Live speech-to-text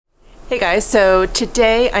Hey guys, so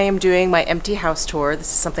today I am doing my empty house tour. This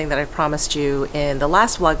is something that I promised you in the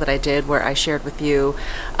last vlog that I did, where I shared with you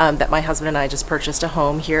that my husband and I just purchased a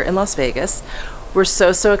home here in Las Vegas. We're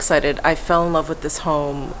so excited. I fell in love with this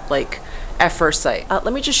home like at first sight.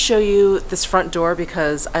 Let me just show you this front door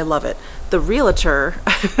because I love it. The realtor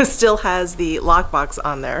still has the lockbox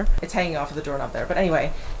on there. It's hanging off of the doorknob there. But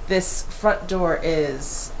anyway, this front door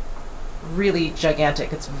is really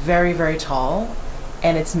gigantic. It's very tall.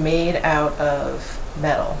 And it's made out of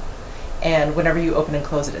metal. And whenever you open and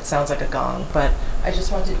close it, it sounds like a gong. But I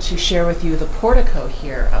just wanted to share with you the portico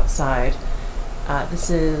here outside. This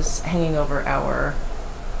is hanging over our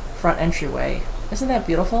front entryway. Isn't that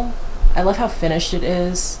beautiful? I love how finished it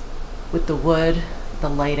is with the wood, the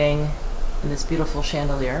lighting, and this beautiful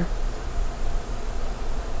chandelier.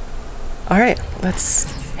 All right, let's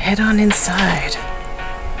head on inside.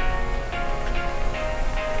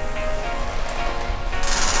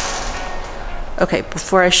 Okay,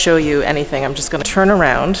 before I show you anything, I'm just gonna turn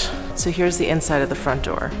around. So here's the inside of the front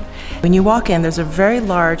door. When you walk in, there's a very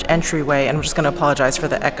large entryway, and I'm just gonna apologize for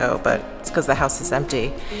the echo, but it's because the house is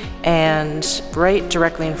empty. And right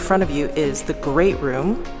directly in front of you is the great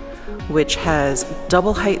room, which has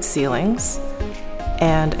double height ceilings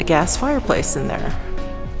and a gas fireplace in there.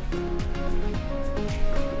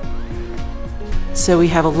 So we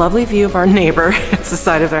have a lovely view of our neighbor. It's the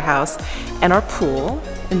side of their house, and our pool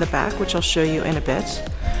in the back, which I'll show you in a bit.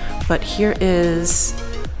 But here is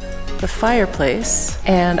the fireplace,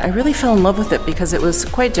 and I really fell in love with it because it was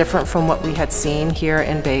quite different from what we had seen here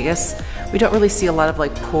in Vegas. We don't really see a lot of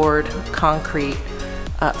like poured concrete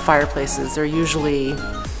fireplaces. They're usually,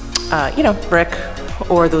 you know, brick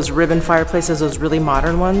or those ribbon fireplaces, those really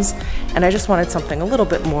modern ones. And I just wanted something a little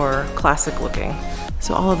bit more classic looking.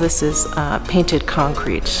 So all of this is painted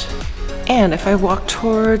concrete. And if I walk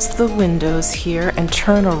towards the windows here and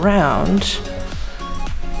turn around,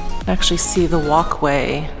 I actually see the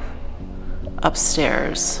walkway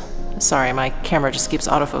upstairs. Sorry, my camera just keeps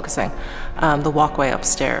autofocusing. The walkway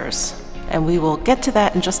upstairs. And we will get to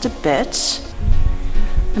that in just a bit.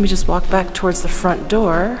 Let me just walk back towards the front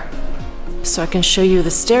door so I can show you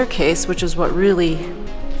the staircase, which is what really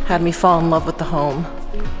had me fall in love with the home.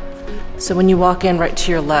 So when you walk in right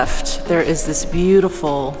to your left, there is this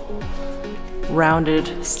beautiful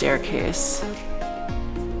rounded staircase.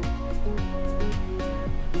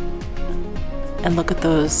 And look at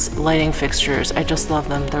those lighting fixtures. I just love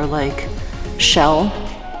them. They're like shell.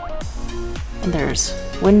 And there's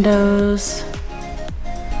windows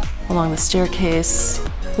along the staircase.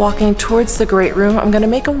 Walking towards the great room, I'm gonna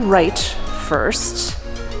make a right first.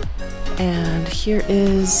 And here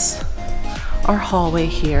is our hallway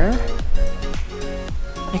here.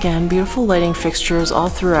 Again, beautiful lighting fixtures all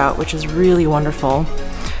throughout, which is really wonderful.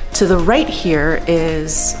 To the right here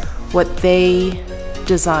is what they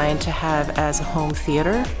designed to have as a home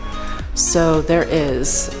theater. So there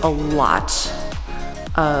is a lot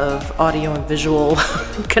of audio and visual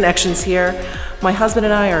connections here. My husband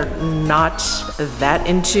and I are not that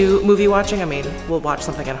into movie watching. I mean, we'll watch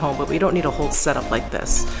something at home, but we don't need a whole setup like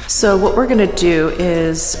this. So what we're gonna do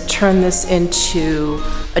is turn this into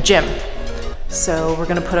a gym. So we're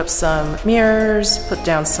gonna put up some mirrors, put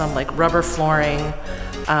down some like rubber flooring,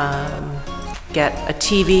 get a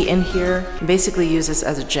TV in here, and basically use this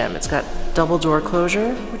as a gym. It's got double door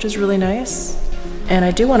closure, which is really nice. And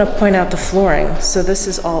I do wanna point out the flooring. So this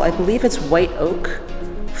is all, I believe it's white oak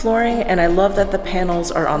flooring, and I love that the panels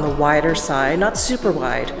are on the wider side, not super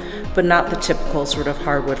wide, but not the typical sort of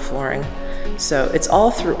hardwood flooring. So it's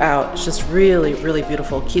all throughout, it's just really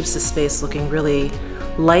beautiful. Keeps the space looking really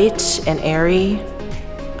light and airy,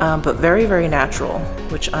 but very natural,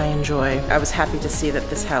 which I enjoy. I was happy to see that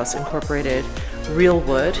this house incorporated real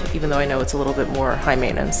wood, even though I know it's a little bit more high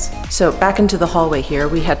maintenance. So back into the hallway here,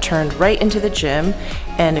 we had turned right into the gym,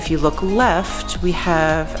 and if you look left, we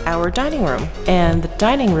have our dining room. And the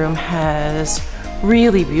dining room has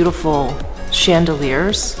really beautiful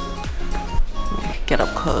chandeliers. Let me get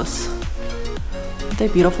up close. Aren't they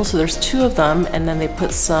beautiful? So there's two of them, and then they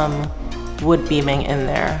put some wood beaming in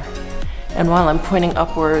there. And while I'm pointing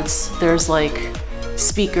upwards, there's like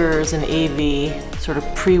speakers and AV sort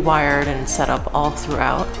of pre-wired and set up all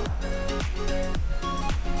throughout.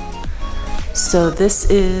 So this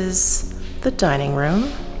is the dining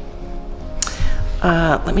room.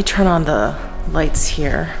 Let me turn on the lights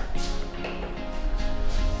here.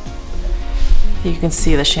 You can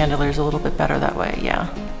see the chandeliers a little bit better that way, yeah.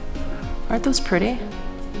 Aren't those pretty?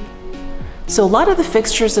 So a lot of the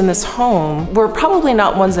fixtures in this home were probably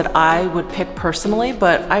not ones that I would pick personally,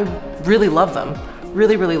 but I really love them,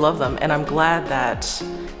 really love them. And I'm glad that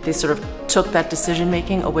they sort of took that decision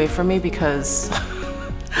making away from me because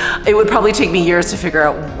it would probably take me years to figure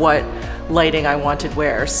out what lighting I wanted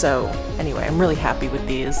where. So anyway, I'm really happy with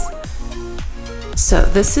these. So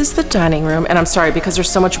this is the dining room, and I'm sorry because there's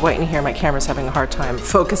so much white in here, my camera's having a hard time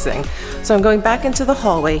focusing. So I'm going back into the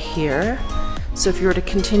hallway here. So if you were to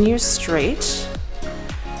continue straight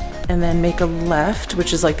and then make a left,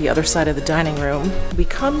 which is like the other side of the dining room, we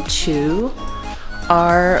come to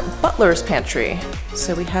our butler's pantry.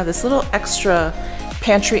 So we have this little extra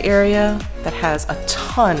pantry area that has a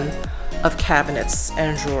ton of cabinets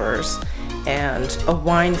and drawers and a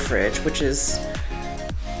wine fridge, which is,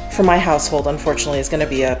 for my household, unfortunately, is going to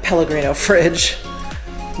be a Pellegrino fridge.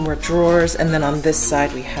 More drawers, and then on this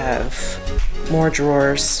side we have more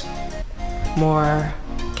drawers, more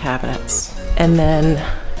cabinets. And then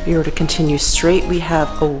if you were to continue straight, we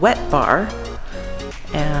have a wet bar,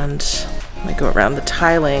 and I go around the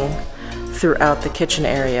tiling throughout the kitchen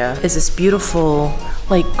area is this beautiful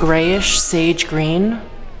like grayish sage green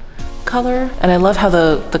color, and I love how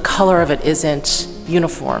the color of it isn't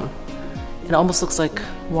uniform. It almost looks like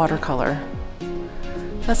watercolor.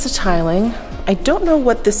 That's the tiling. I don't know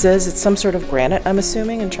what this is. It's some sort of granite, I'm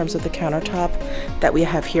assuming, in terms of the countertop that we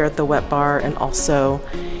have here at the wet bar and also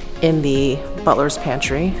in the butler's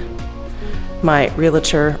pantry. My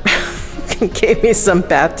realtor gave me some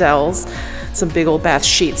bath towels, some big old bath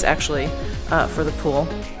sheets actually, for the pool.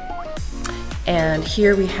 And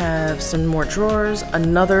here we have some more drawers,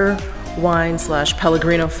 another wine /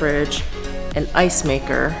 Pellegrino fridge, an ice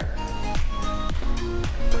maker,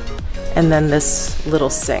 and then this little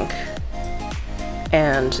sink.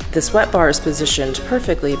 And this wet bar is positioned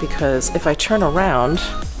perfectly because if I turn around,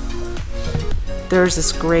 there's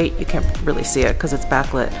this great, you can't really see it because it's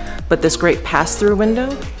backlit, but this great pass-through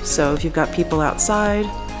window. So if you've got people outside,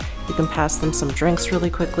 you can pass them some drinks really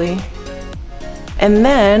quickly. And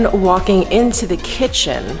then walking into the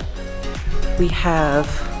kitchen, we have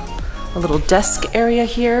a little desk area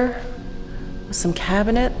here with some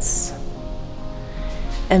cabinets.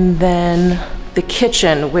 And then the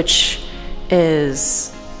kitchen, which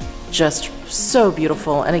is just so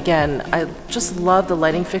beautiful. And again, I just love the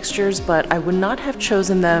lighting fixtures, but I would not have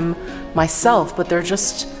chosen them myself, but they're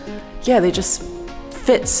just, yeah, they just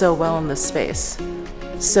fit so well in this space.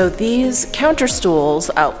 So these counter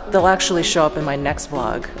stools, they'll actually show up in my next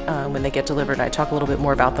vlog when they get delivered, and I talk a little bit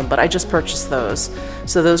more about them, but I just purchased those.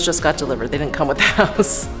 So those just got delivered, they didn't come with the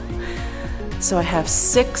house. So I have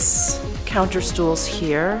 6 counter stools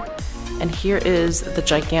here, and here is the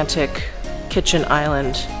gigantic kitchen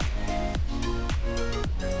island.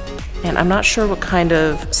 And I'm not sure what kind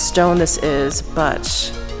of stone this is,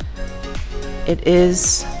 but it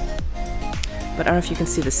is, but I don't know if you can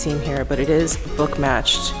see the seam here, but it is book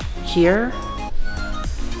matched here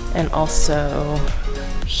and also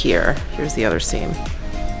here. Here's the other seam.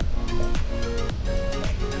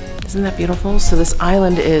 Isn't that beautiful? So this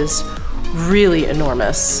island is really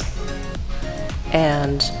enormous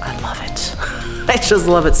and I love it. I just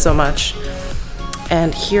love it so much.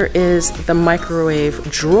 And here is the microwave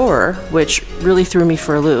drawer, which really threw me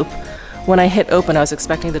for a loop. When I hit open, I was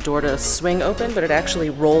expecting the door to swing open, but it actually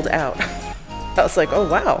rolled out. I was like, oh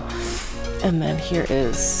wow. And then here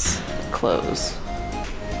is close.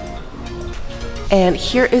 And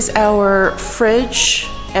here is our fridge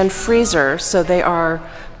and freezer. So they are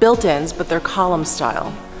built-ins, but they're column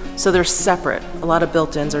style. So they're separate. A lot of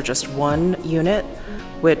built-ins are just one unit,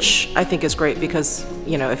 which I think is great because,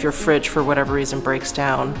 you know, if your fridge for whatever reason breaks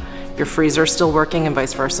down, your freezer is still working and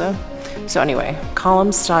vice versa. So anyway,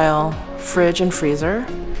 column style fridge and freezer.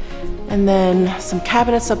 And then some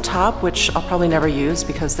cabinets up top, which I'll probably never use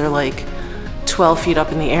because they're like 12 feet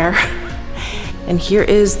up in the air. And here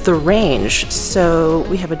is the range. So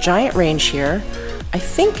we have a giant range here. I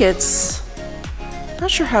think it's,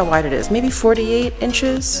 not sure how wide it is, maybe 48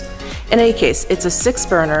 inches. In any case, it's a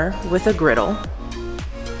 6-burner with a griddle.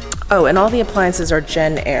 Oh, and all the appliances are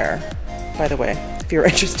Gen Air, by the way, if you're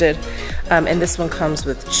interested. And this one comes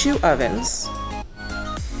with 2 ovens.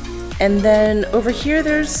 And then over here,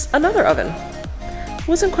 there's another oven.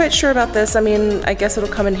 Wasn't quite sure about this. I mean, I guess it'll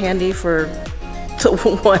come in handy for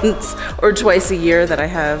once or twice a year that I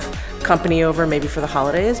have company over, maybe for the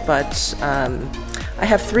holidays, but I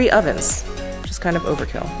have 3 ovens, which is kind of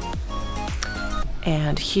overkill.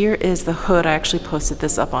 And here is the hood. I actually posted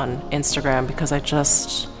this up on Instagram because I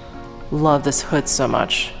just love this hood so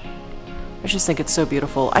much. I just think it's so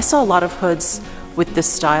beautiful. I saw a lot of hoods with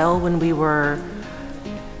this style when we were,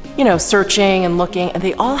 you know, searching and looking, and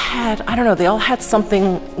they all had, I don't know, they all had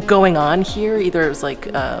something going on here. Either it was like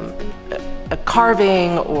a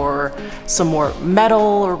carving or some more metal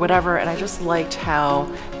or whatever, and I just liked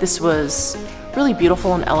how this was really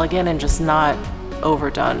beautiful and elegant and just not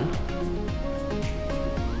overdone.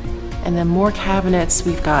 And then more cabinets.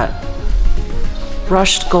 We've got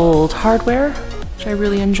brushed gold hardware, which I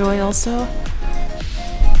really enjoy also.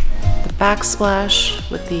 The backsplash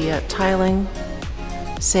with the tiling,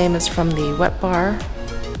 same as from the wet bar,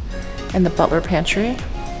 and the butler pantry.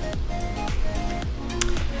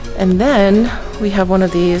 And then we have one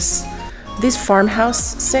of these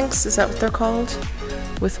farmhouse sinks, is that what they're called?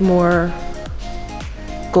 With more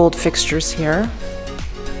gold fixtures here.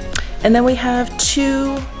 And then we have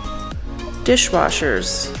 2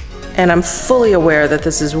 dishwashers. And I'm fully aware that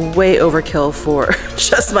this is way overkill for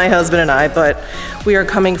just my husband and I, but we are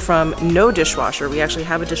coming from no dishwasher. We actually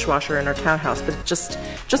have a dishwasher in our townhouse, but it just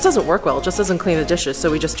doesn't work well. It just doesn't clean the dishes, so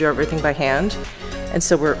we just do everything by hand. And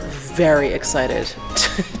so we're very excited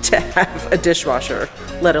to have a dishwasher,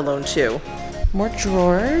 let alone 2. More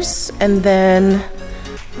drawers, and then,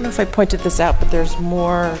 I don't know if I pointed this out, but there's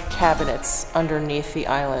more cabinets underneath the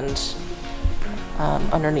island,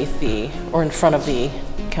 or in front of the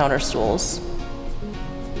counter stools.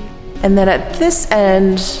 And then at this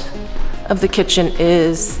end of the kitchen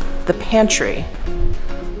is the pantry,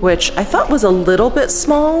 which I thought was a little bit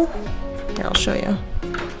small. Here, I'll show you.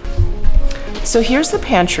 So here's the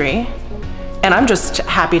pantry, and I'm just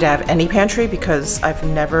happy to have any pantry because I've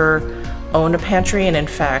never owned a pantry, and in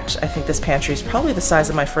fact, I think this pantry is probably the size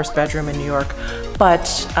of my first bedroom in New York. But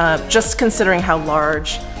just considering how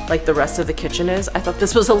large like the rest of the kitchen is, I thought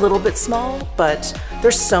this was a little bit small, but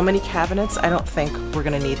there's so many cabinets, I don't think we're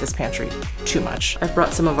gonna need this pantry too much. I've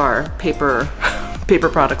brought some of our paper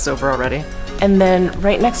products over already. And then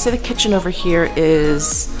right next to the kitchen over here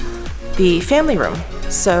is the family room.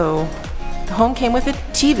 So the home came with a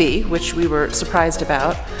TV, which we were surprised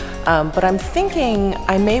about, but I'm thinking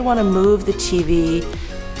I may wanna move the TV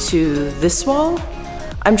to this wall.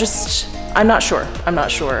 I'm not sure.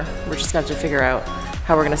 We're just gonna have to figure out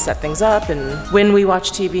how we're gonna set things up and when we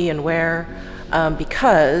watch TV and where,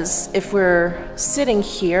 because if we're sitting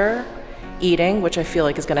here eating, which I feel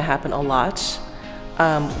like is gonna happen a lot,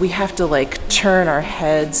 we have to like turn our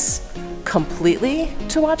heads completely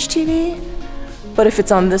to watch TV. But if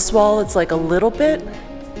it's on this wall, it's like a little bit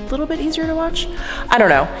easier to watch. I don't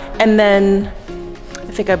know. And then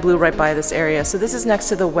I think I blew right by this area. So this is next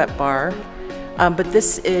to the wet bar, but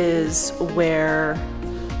this is where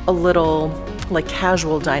a little like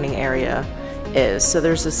casual dining area is. So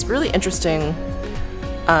there's this really interesting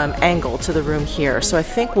angle to the room here. So I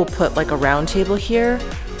think we'll put like a round table here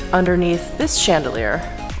underneath this chandelier.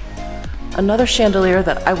 Another chandelier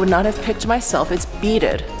that I would not have picked myself. It's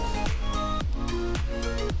beaded.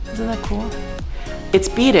 Isn't that cool? It's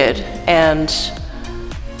beaded and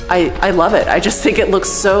I love it. I just think it looks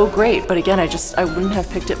so great. But again, I wouldn't have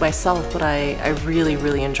picked it myself, but I really,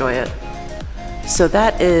 really enjoy it. So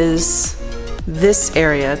that is this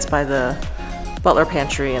area. It's by the butler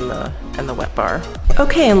pantry and the wet bar.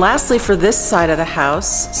 Okay, and lastly for this side of the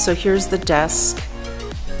house, so here's the desk,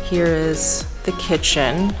 here is the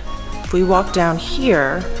kitchen. If we walk down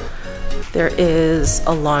here, there is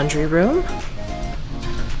a laundry room.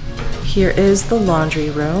 Here is the laundry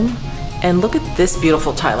room, and look at this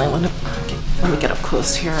beautiful tiling. Let me get up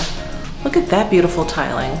close here. Look at that beautiful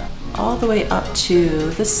tiling, all the way up to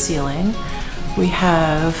the ceiling. We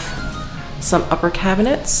have some upper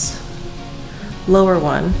cabinets, lower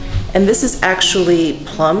one, and this is actually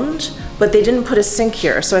plumbed, but they didn't put a sink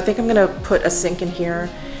here. So I think I'm gonna put a sink in here,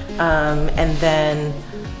 and then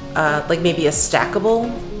like maybe a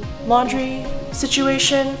stackable laundry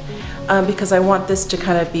situation, because I want this to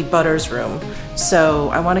kind of be Butter's room. So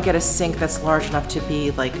I want to get a sink that's large enough to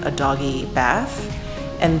be like a doggy bath,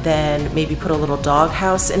 and then maybe put a little dog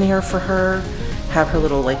house in here for her, have her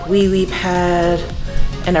little like wee pad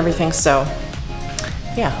and everything. So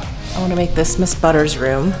yeah, I want to make this Miss Butter's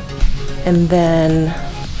room. And then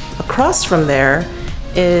across from there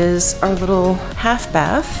is our little half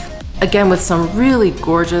bath, again with some really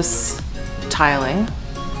gorgeous tiling,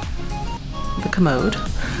 the commode.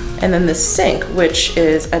 And then this sink, which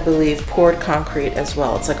is, I believe, poured concrete as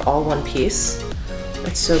well. It's like all one piece.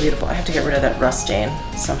 It's so beautiful. I have to get rid of that rust stain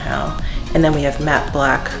somehow. And then we have matte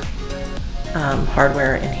black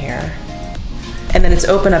hardware in here. And then it's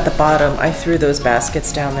open at the bottom. I threw those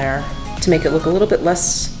baskets down there to make it look a little bit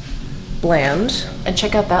less bland. And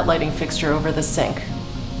check out that lighting fixture over the sink.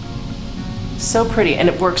 So pretty, and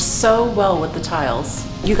it works so well with the tiles.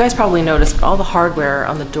 You guys probably noticed, but all the hardware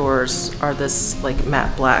on the doors are this like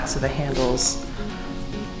matte black, so the handles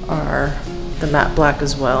are the matte black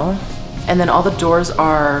as well. And then all the doors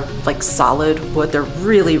are like solid wood. They're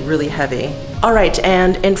really, really heavy. All right,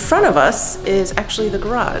 and in front of us is actually the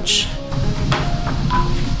garage.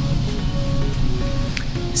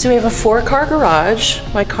 So we have a 4-car garage.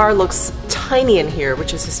 My car looks tiny in here,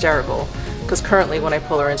 which is hysterical, because currently when I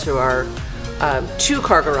pull her into our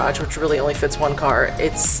 2-car garage, which really only fits 1 car,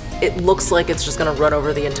 it looks like it's just gonna run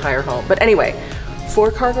over the entire home. But anyway,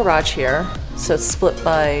 4-car garage here. So it's split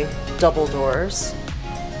by double doors.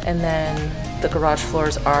 And then the garage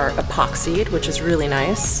floors are epoxied, which is really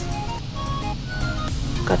nice.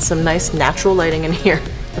 Got some nice natural lighting in here.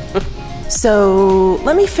 So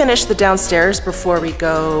let me finish the downstairs before we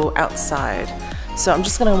go outside. So I'm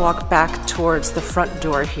just gonna walk back towards the front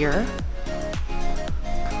door here.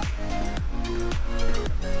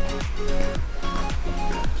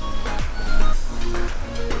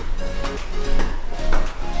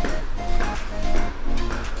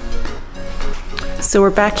 So we're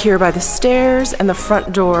back here by the stairs and the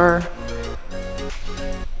front door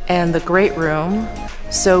and the great room.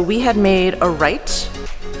 So we had made a right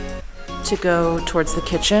to go towards the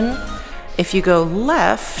kitchen. If you go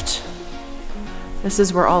left, this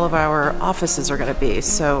is where all of our offices are gonna be.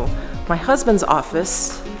 So my husband's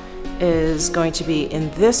office is going to be in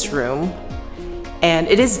this room, and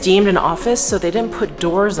it is deemed an office, so they didn't put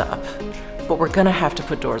doors up, but we're gonna have to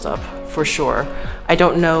put doors up for sure. I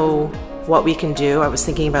don't know what we can do. I was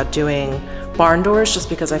thinking about doing barn doors just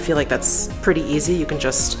because I feel like that's pretty easy. You can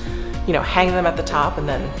just, you know, hang them at the top and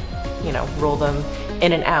then, you know, roll them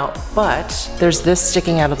in and out. But there's this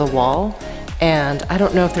sticking out of the wall, and I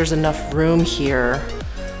don't know if there's enough room here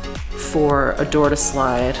for a door to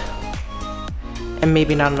slide, and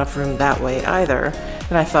maybe not enough room that way either.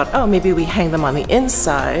 And I thought, oh, maybe we hang them on the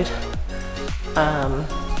inside,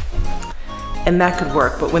 and that could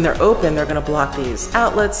work. But when they're open, they're gonna block these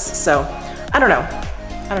outlets. So I don't know.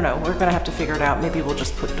 We're gonna have to figure it out. Maybe we'll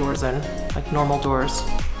just put doors in, like normal doors.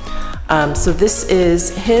 So this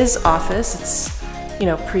is his office. It's, you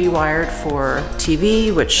know, pre-wired for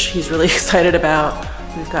TV, which he's really excited about.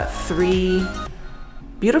 We've got 3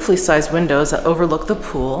 beautifully sized windows that overlook the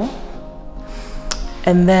pool.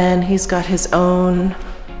 And then he's got his own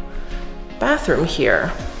bathroom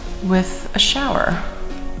here with a shower.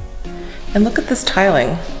 And look at this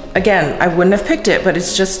tiling. Again, I wouldn't have picked it, but it's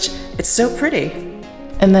so pretty.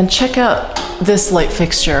 And then check out this light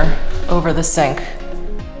fixture over the sink.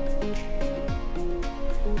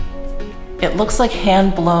 It looks like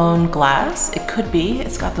hand-blown glass. It could be.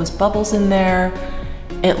 It's got those bubbles in there.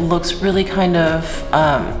 It looks really kind of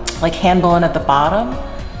like hand-blown at the bottom.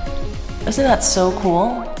 Isn't that so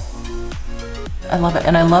cool? I love it.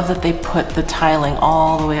 And I love that they put the tiling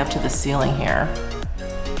all the way up to the ceiling here.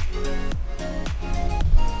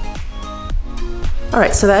 All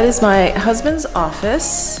right, so that is my husband's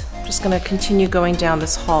office. I'm just gonna continue going down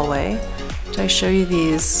this hallway. Did I show you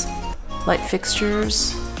these light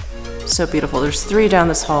fixtures? So beautiful. There's 3 down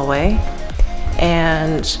this hallway.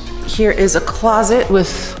 And here is a closet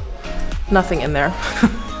with nothing in there.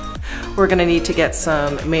 We're gonna need to get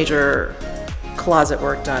some major closet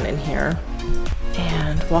work done in here.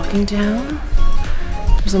 And walking down,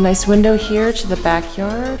 there's a nice window here to the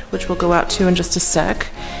backyard, which we'll go out to in just a sec.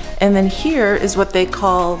 And then here is what they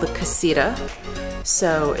call the casita.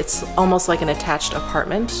 So it's almost like an attached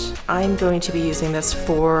apartment. I'm going to be using this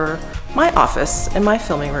for my office and my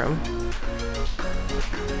filming room.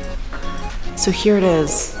 So here it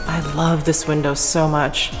is. I love this window so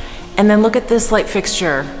much. And then look at this light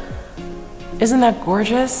fixture. Isn't that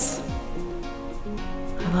gorgeous?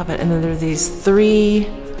 I love it. And then there are these 3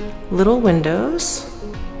 little windows.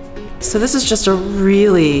 So this is just a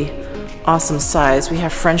really awesome size. We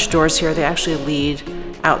have French doors here. They actually lead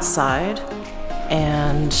outside.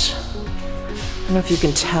 And I don't know if you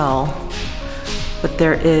can tell, but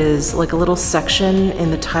there is like a little section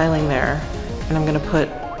in the tiling there. And I'm gonna put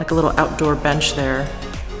like a little outdoor bench there.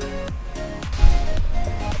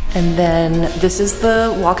 And then this is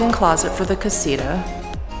the walk-in closet for the casita,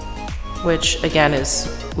 which again is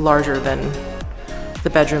larger than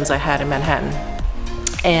the bedrooms I had in Manhattan.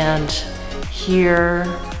 And here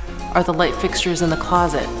are the light fixtures in the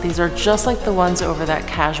closet. These are just like the ones over that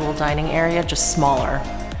casual dining area, just smaller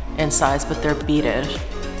in size, but they're beaded.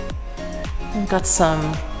 We've got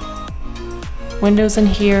some windows in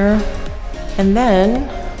here. And then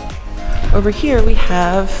over here we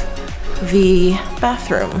have the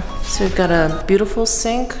bathroom. So we've got a beautiful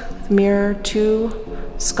sink, mirror,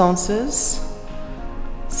 2 sconces,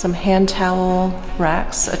 some hand towel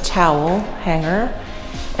racks, a towel hanger,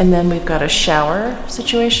 and then we've got a shower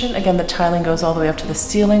situation. Again, the tiling goes all the way up to the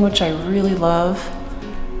ceiling, which I really love.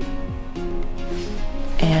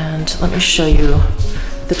 And And let me show you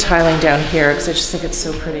the tiling down here because I just think it's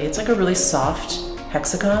so pretty. It's like a really soft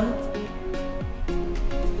hexagon.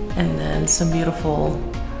 And then some beautiful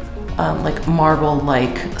like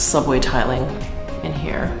marble-like subway tiling in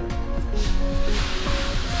here.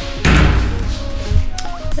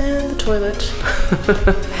 And the toilet.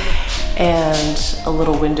 And a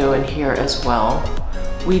little window in here as well.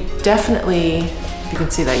 We definitely, you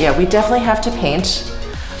can see that, yeah, we definitely have to paint.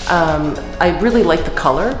 I really like the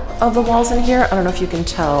color of the walls in here. I don't know if you can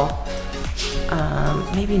tell.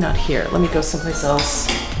 Maybe not here. Let me go someplace else.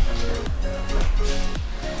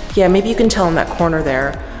 Yeah, maybe you can tell in that corner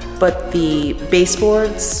there, but the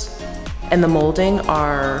baseboards and the molding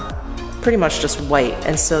are pretty much just white.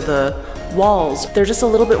 And so the walls, they're just a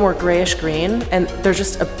little bit more grayish green, and they're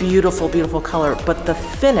just a beautiful, beautiful color. But the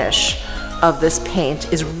finish of this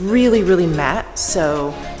paint is really, really matte.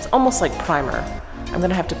 So it's almost like primer. I'm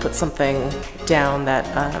gonna have to put something down that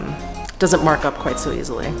doesn't mark up quite so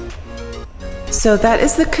easily. So that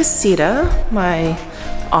is the casita, my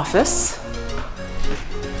office.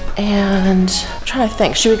 And I'm trying to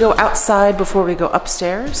think, should we go outside before we go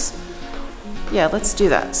upstairs? Yeah, let's do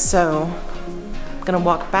that. So I'm gonna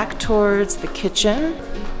walk back towards the kitchen.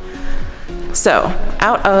 So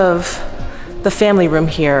out of the family room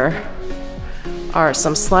here are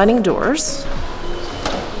some sliding doors.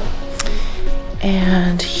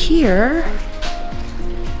 And here's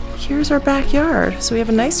our backyard. So we have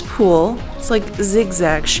a nice pool. It's like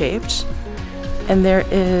zigzag shaped. And there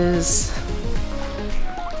is,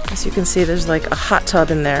 as you can see, there's like a hot tub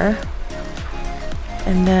in there.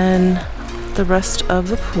 And then the rest of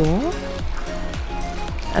the pool.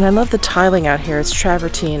 And I love the tiling out here. It's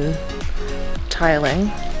travertine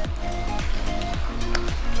tiling.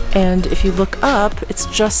 And if you look up, it's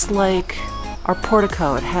just like our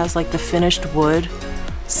portico. It has like the finished wood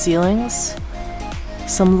ceilings,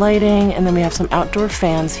 some lighting, and then we have some outdoor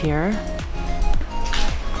fans here.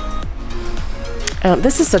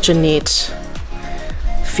 This is such a neat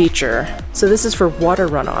feature. So this is for water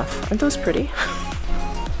runoff. Aren't those pretty?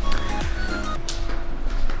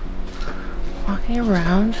 Walking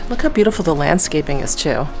around. Look how beautiful the landscaping is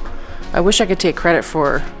too. I wish I could take credit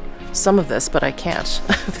for some of this, but I can't.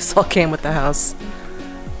 This all came with the house.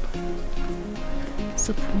 It's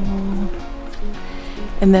a pool.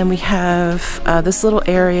 And then we have this little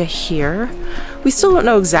area here. We still don't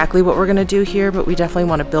know exactly what we're gonna do here, but we definitely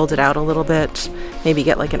want to build it out a little bit. Maybe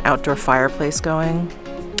get like an outdoor fireplace going,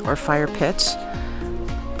 or fire pit.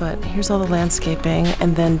 But here's all the landscaping.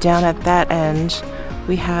 And then down at that end,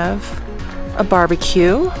 we have a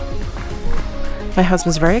barbecue. My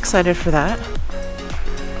husband's very excited for that.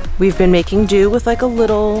 We've been making do with like a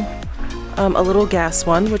little gas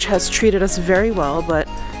one, which has treated us very well, but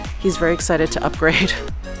he's very excited to upgrade.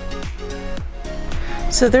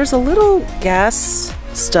 So there's a little gas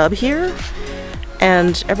stub here,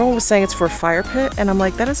 and everyone was saying it's for a fire pit, and I'm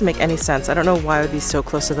like, that doesn't make any sense. I don't know why it would be so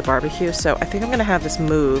close to the barbecue, so I think I'm gonna have this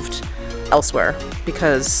moved elsewhere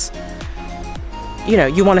because, you know,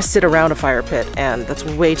 you want to sit around a fire pit, and that's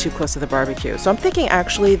way too close to the barbecue. So I'm thinking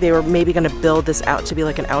actually they were maybe going to build this out to be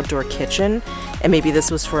like an outdoor kitchen, and maybe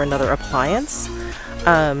this was for another appliance.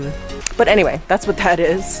 But anyway, that's what that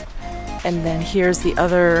is. And then here's the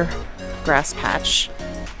other grass patch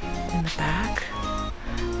in the back.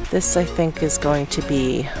 This, I think, is going to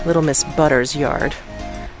be Little Miss Butter's yard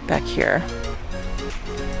back here.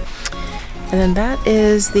 And then that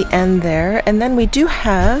is the end there. And then we do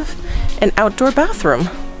have an outdoor bathroom.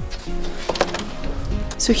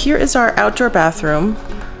 So here is our outdoor bathroom,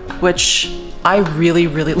 which I really,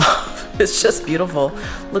 really love. It's just beautiful.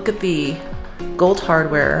 Look at the gold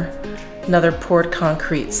hardware, another poured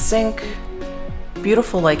concrete sink,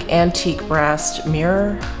 beautiful like antique brass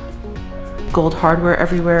mirror, gold hardware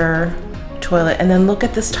everywhere, toilet, and then look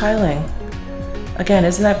at this tiling. Again,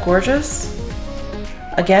 isn't that gorgeous?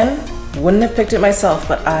 Again, wouldn't have picked it myself,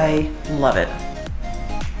 but I love it.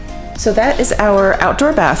 So that is our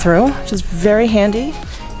outdoor bathroom, which is very handy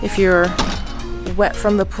if you're wet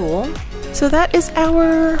from the pool. So that is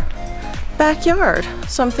our backyard.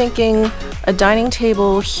 So I'm thinking a dining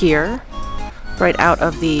table here, right out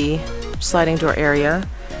of the sliding door area,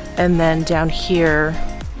 and then down here,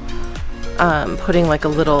 putting like a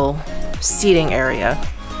little seating area,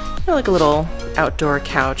 you know, like a little outdoor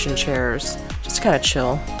couch and chairs, just to kind of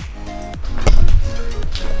chill.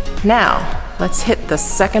 Now, let's hit the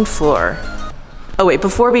second floor. Oh wait,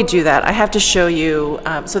 before we do that, I have to show you,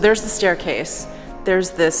 so there's the staircase.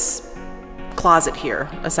 There's this closet here,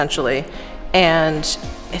 essentially. And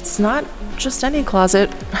it's not just any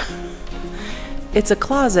closet. It's a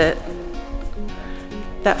closet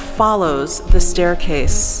that follows the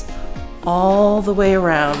staircase all the way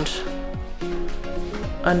around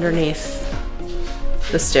underneath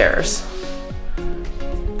the stairs.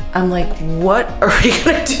 I'm like, what are we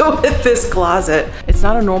gonna do with this closet? It's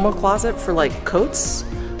not a normal closet for like coats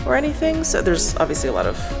or anything, so there's obviously a lot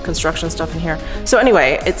of construction stuff in here. So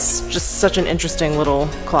anyway, it's just such an interesting little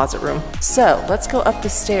closet room. So let's go up the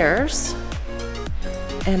stairs.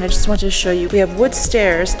 And I just wanted to show you, we have wood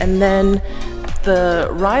stairs and then the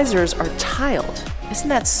risers are tiled. Isn't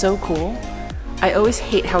that so cool? I always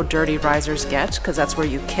hate how dirty risers get because that's where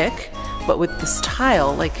you kick, but with this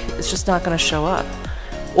tile, like, it's just not gonna show up.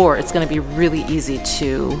 Or it's gonna be really easy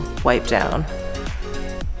to wipe down.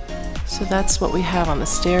 So that's what we have on the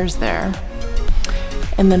stairs there.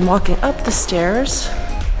 And then walking up the stairs,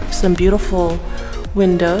 some beautiful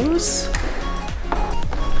windows.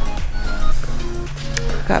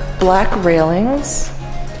 Got black railings.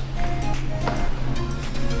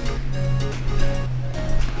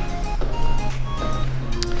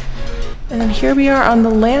 And then here we are on the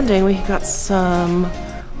landing. We got some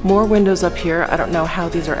more windows up here. I don't know how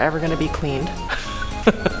these are ever gonna be cleaned.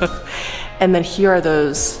 And then here are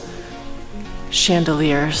those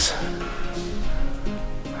chandeliers.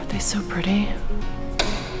 Aren't they so pretty?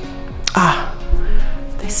 Ah,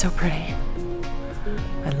 they're so pretty.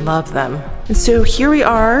 I love them. And so here we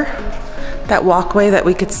are, that walkway that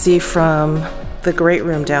we could see from the great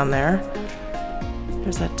room down there.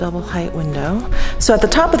 There's that double height window. So at the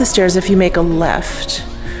top of the stairs, if you make a left,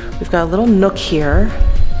 we've got a little nook here.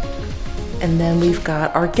 And then we've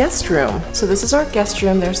got our guest room. So this is our guest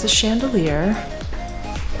room. There's the chandelier.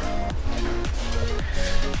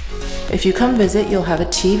 If you come visit, you'll have a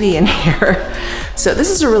TV in here. So this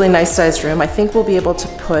is a really nice sized room. I think we'll be able to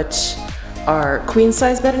put our queen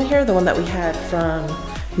size bed in here, the one that we had from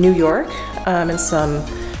New York, and some,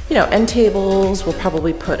 you know, end tables. We'll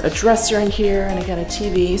probably put a dresser in here and again a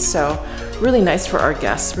TV. So really nice for our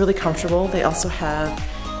guests, really comfortable. They also have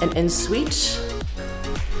an in-suite.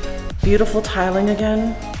 Beautiful tiling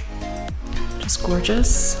again, just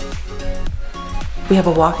gorgeous. We have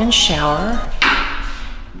a walk-in shower,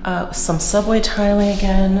 some subway tiling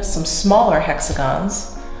again, some smaller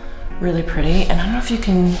hexagons, really pretty. And I don't know if you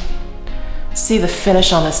can see the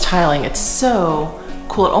finish on this tiling. It's so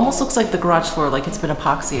cool. It almost looks like the garage floor, like it's been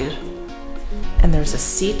epoxied. And there's a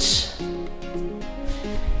seat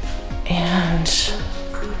and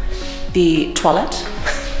the toilet,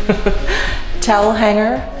 towel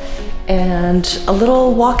hanger, and a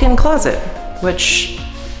little walk-in closet, which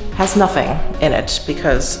has nothing in it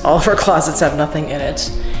because all of our closets have nothing in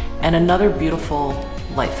it. And another beautiful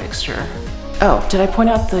light fixture. Oh, did I point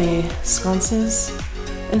out the sconces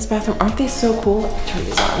in this bathroom? Aren't they so cool? Let me turn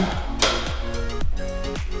these on.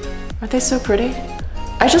 Aren't they so pretty?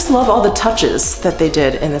 I just love all the touches that they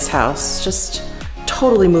did in this house. Just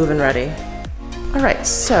totally move-in ready. All right,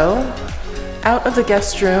 so out of the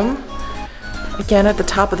guest room, again at the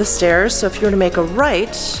top of the stairs. So if you were to make a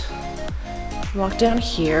right, walk down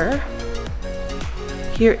here.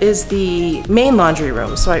 Here is the main laundry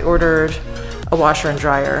room. So I ordered a washer and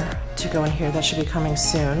dryer to go in here. That should be coming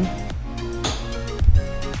soon.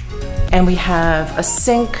 And we have a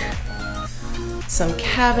sink, some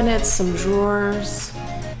cabinets, some drawers,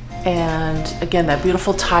 and again, that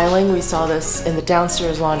beautiful tiling. We saw this in the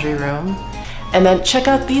downstairs laundry room. And then check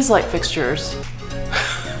out these light fixtures.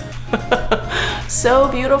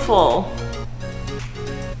 So beautiful.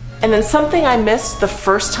 And then something I missed the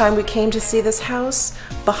first time we came to see this house,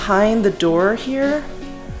 behind the door here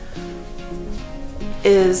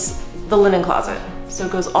is the linen closet. So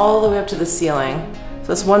it goes all the way up to the ceiling.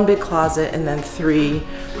 So it's one big closet and then 3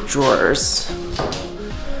 drawers.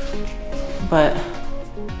 But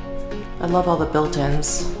I love all the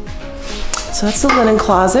built-ins. So that's the linen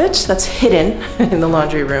closet that's hidden in the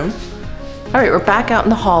laundry room. All right, we're back out in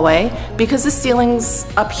the hallway. Because the ceilings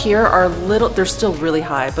up here are they're still really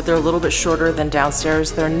high, but they're a little bit shorter than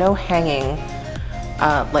downstairs. There are no hanging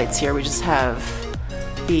lights here. We just have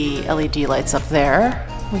the LED lights up there.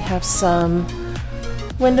 We have some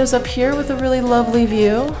windows up here with a really lovely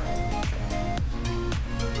view.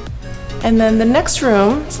 And then the next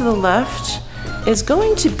room to the left is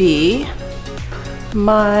going to be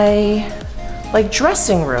my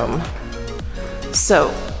dressing room.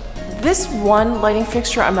 So this one lighting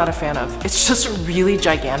fixture I'm not a fan of. It's just really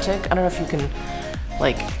gigantic. I don't know if you can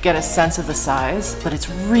get a sense of the size, but it's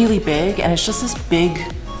really big and it's just this big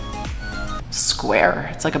square.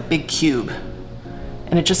 It's like a big cube.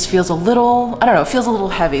 And it just feels a little, I don't know, it feels a little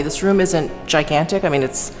heavy. This room isn't gigantic. I mean,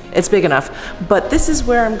 it's big enough, but this is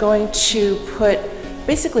where I'm going to put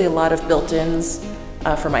basically a lot of built-ins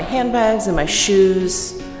for my handbags and my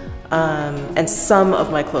shoes and some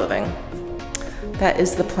of my clothing. that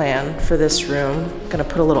is the plan for this room. I'm gonna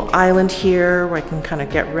put a little island here where I can kind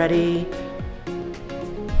of get ready.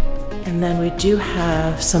 And then we do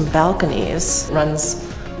have some balconies. Runs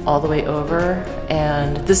all the way over,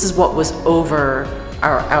 and this is what was over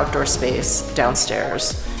our outdoor space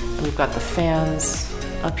downstairs. And we've got the fans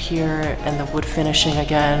up here and the wood finishing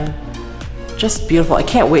again. Just beautiful. I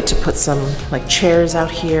can't wait to put some like chairs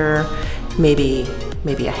out here, maybe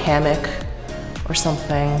a hammock or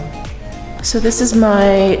something. So this is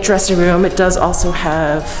my dressing room. It does also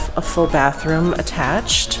have a full bathroom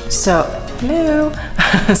attached. So, hello.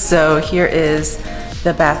 So here is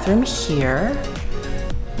the bathroom here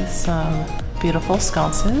with some beautiful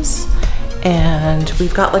sconces. And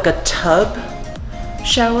we've got like a tub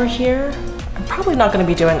shower here. I'm probably not gonna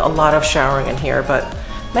be doing a lot of showering in here, but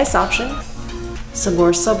nice option. Some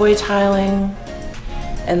more subway tiling.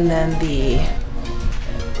 And then the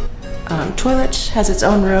toilet has its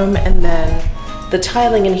own room, and then the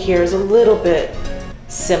tiling in here is a little bit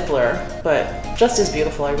simpler, but just as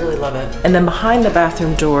beautiful. I really love it. And then behind the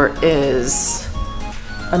bathroom door is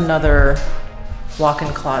another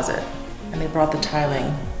walk-in closet, and they brought the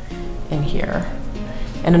tiling in here.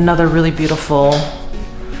 And another really beautiful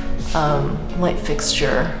light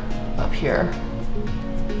fixture up here.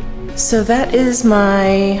 So that is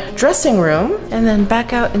my dressing room, and then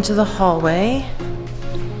back out into the hallway.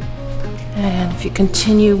 And if you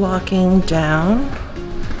continue walking down,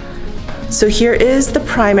 so here is the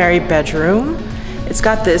primary bedroom. It's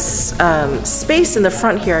got this space in the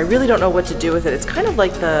front here. I really don't know what to do with it. It's kind of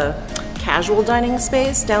like the casual dining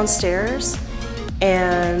space downstairs.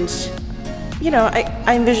 And, you know,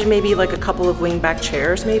 I envision maybe like a couple of wingback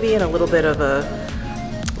chairs maybe, and a little bit of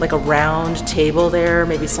like a round table there,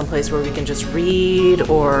 maybe someplace where we can just read,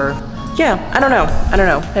 or, yeah, I don't know.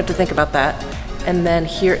 I have to think about that. And then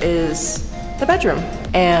here is the bedroom.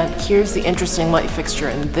 And here's the interesting light fixture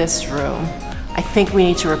in this room. I think we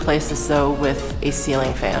need to replace this though with a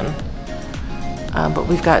ceiling fan. But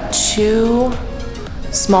we've got two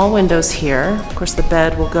small windows here. Of course, the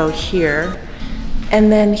bed will go here.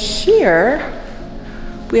 And then here,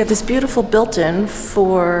 we have this beautiful built-in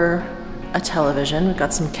for a television. We've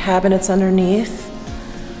got some cabinets underneath.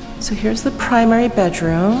 So here's the primary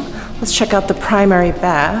bedroom. Let's check out the primary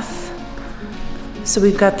bath. So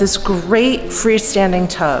we've got this great freestanding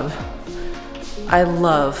tub. I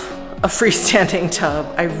love a freestanding tub.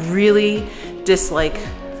 I really dislike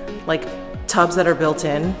like tubs that are built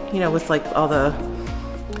in, you know, with like all the,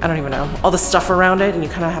 I don't even know, all the stuff around it, and you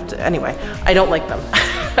kind of have to, anyway, I don't like them.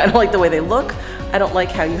 I don't like the way they look. I don't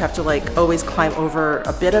like how you have to like always climb over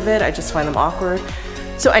a bit of it. I just find them awkward.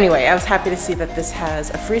 So anyway, I was happy to see that this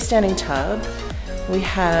has a freestanding tub. We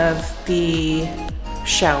have the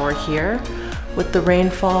shower here with the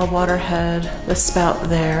rainfall water head, the spout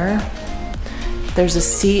there. There's a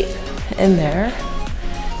seat in there.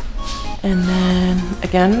 And then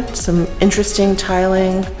again, some interesting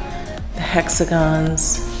tiling, the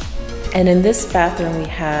hexagons. And in this bathroom we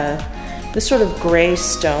have this sort of gray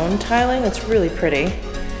stone tiling that's really pretty.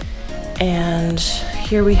 And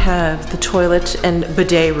here we have the toilet and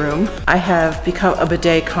bidet room. I have become a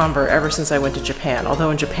bidet convert ever since I went to Japan,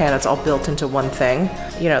 although in Japan it's all built into one thing.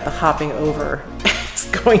 You know, the hopping over is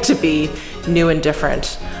going to be new and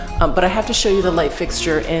different. But I have to show you the light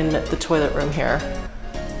fixture in the toilet room here.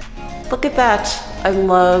 Look at that. I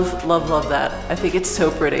love, love, love that. I think it's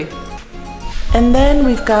so pretty. And then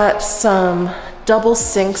we've got some double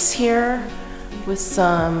sinks here with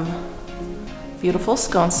some beautiful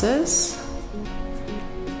sconces.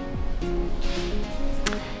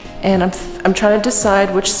 And I'm trying to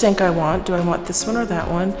decide which sink I want. Do I want this one or that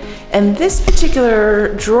one? And this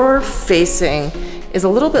particular drawer facing is a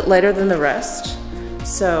little bit lighter than the rest.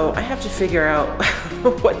 So I have to figure out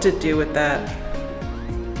what to do with that.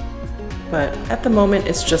 But at the moment,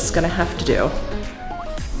 it's just gonna have to do.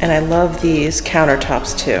 And I love these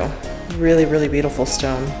countertops too. Really, really beautiful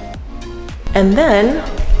stone. And then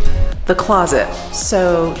the closet.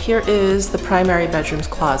 So here is the primary bedroom's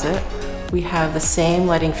closet. We have the same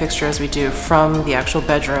lighting fixture as we do from the actual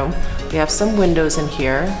bedroom. We have some windows in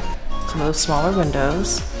here, some of those smaller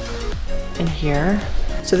windows in here.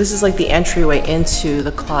 So this is like the entryway into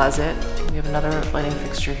the closet. We have another lighting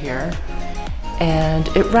fixture here. And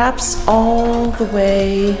it wraps all the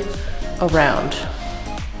way around.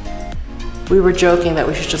 We were joking that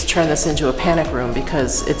we should just turn this into a panic room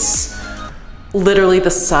because it's literally the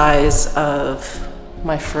size of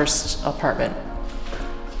my first apartment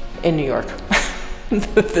in New York.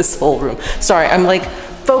 This whole room. Sorry, I'm like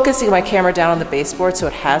focusing my camera down on the baseboard so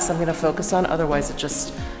it has something to focus on, otherwise it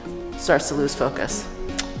just starts to lose focus.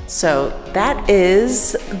 So that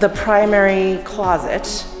is the primary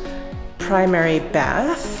closet, primary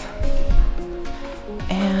bath,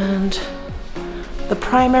 and the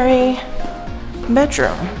primary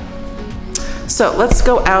bedroom. So let's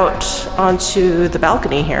go out onto the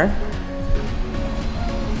balcony here.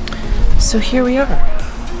 So here we are.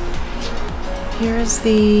 Here is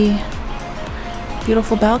the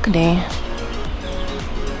beautiful balcony.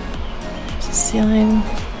 Ceiling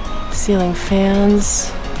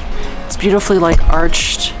fans. It's beautifully like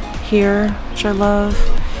arched here, which I love.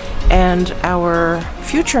 And our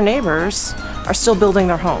future neighbors are still building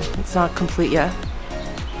their home. It's not complete yet.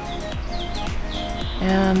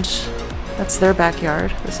 And that's their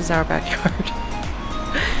backyard. This is our backyard.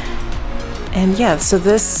 And yeah, so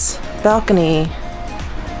this balcony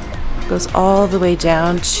goes all the way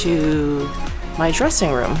down to my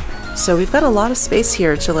dressing room. So we've got a lot of space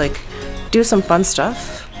here to like do some fun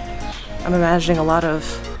stuff. I'm imagining a lot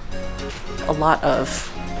of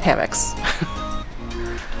hammocks.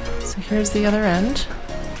 So here's the other end.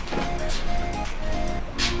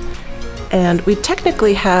 And we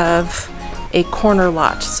technically have a corner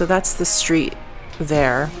lot, so that's the street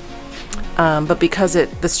there. But because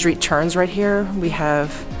the street turns right here, we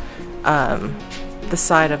have the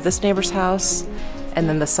side of this neighbor's house and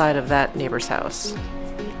then the side of that neighbor's house.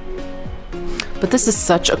 But this is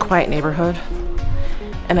such a quiet neighborhood,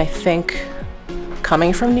 and I think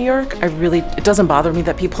coming from New York, it doesn't bother me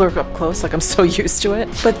that people are up close, like I'm so used to it.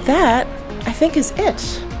 But that, I think, is it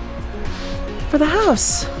for the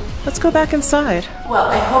house. Let's go back inside. Well,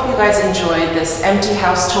 I hope you guys enjoyed this empty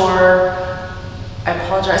house tour. I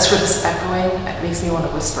apologize for this echoing. It makes me want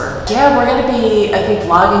to whisper. Yeah, we're gonna be, I think,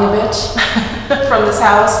 vlogging a bit from this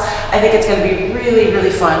house. I think it's gonna be really,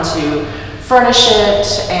 really fun to furnish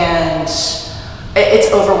it, and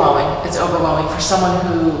it's overwhelming. It's overwhelming for someone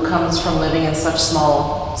who comes from living in such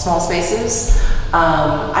small spaces.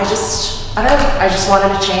 I don't know, I just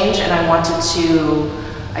wanted to change, and I wanted to,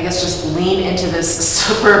 I guess, just lean into this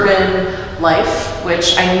suburban life,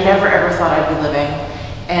 which I never ever thought I'd be living.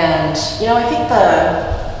 And, you know, I think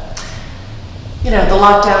the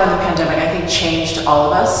lockdown and the pandemic, I think, changed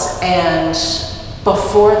all of us. And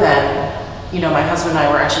before then, you know, my husband and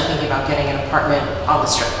I were actually thinking about getting an apartment on the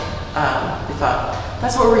strip. We thought,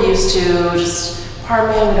 that's what we're used to, just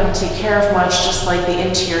apartment, we don't have to take care of much, just like the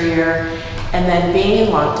interior. And then being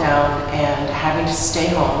in lockdown and having to stay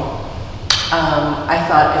home, I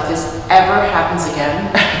thought, if this ever happens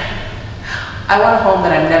again, I want a home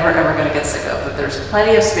that I'm never ever gonna get sick of, that there's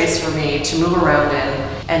plenty of space for me to move around in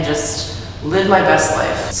and just live my best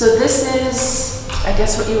life. So this is, I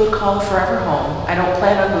guess, what you would call a forever home. I don't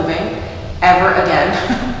plan on moving ever again.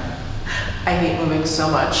 I hate moving so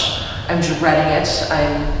much. I'm dreading it.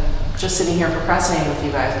 I'm just sitting here procrastinating with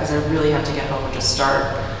you guys because I really have to get home and just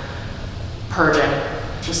start purging.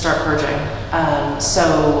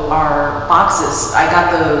 So our boxes, I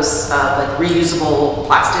got those like reusable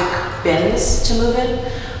plastic bins to move in.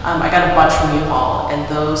 I got a bunch from U-Haul, and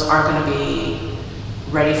those aren't going to be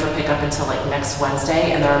ready for pickup until like next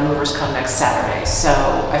Wednesday, and our movers come next Saturday. So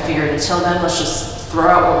I figured until then, let's just throw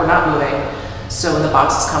out what we're not moving. So when the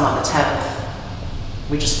boxes come on the 10th,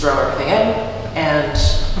 we just throw everything in, and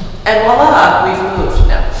voila, we've moved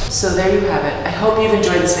now. So there you have it. I hope you've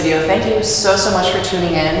enjoyed this video. Thank you so much for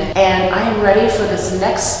tuning in, and I am ready for this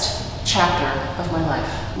next chapter of my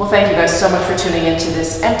life. Well, thank you guys so much for tuning in to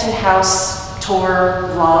this empty house tour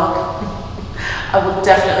vlog. I will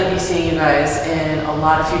definitely be seeing you guys in a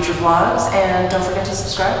lot of future vlogs, and don't forget to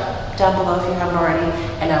subscribe down below if you haven't already,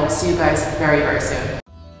 and I will see you guys very, very soon.